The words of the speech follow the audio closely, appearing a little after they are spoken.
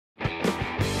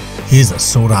Here's a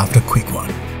sought after quick one.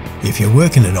 If you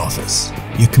work in an office,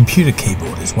 your computer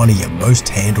keyboard is one of your most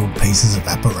handled pieces of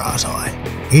apparatus.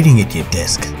 Eating at your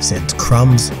desk sends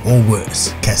crumbs, or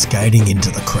worse, cascading into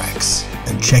the cracks.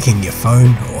 And checking your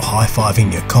phone or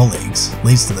high-fiving your colleagues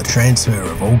leads to the transfer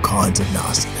of all kinds of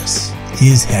nastiness.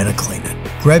 Here's how to clean it.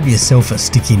 Grab yourself a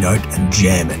sticky note and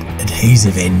jam it,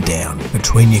 adhesive end down,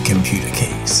 between your computer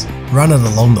keys. Run it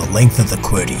along the length of the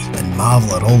QWERTY and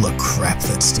marvel at all the crap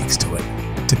that sticks to it.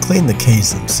 To clean the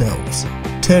keys themselves,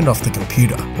 turn off the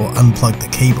computer or unplug the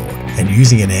keyboard, and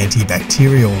using an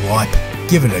antibacterial wipe,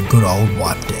 give it a good old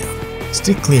wipe down.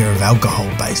 Stick clear of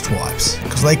alcohol-based wipes,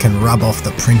 because they can rub off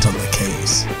the print on the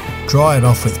keys. Dry it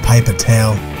off with paper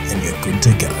towel and you're good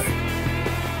to go.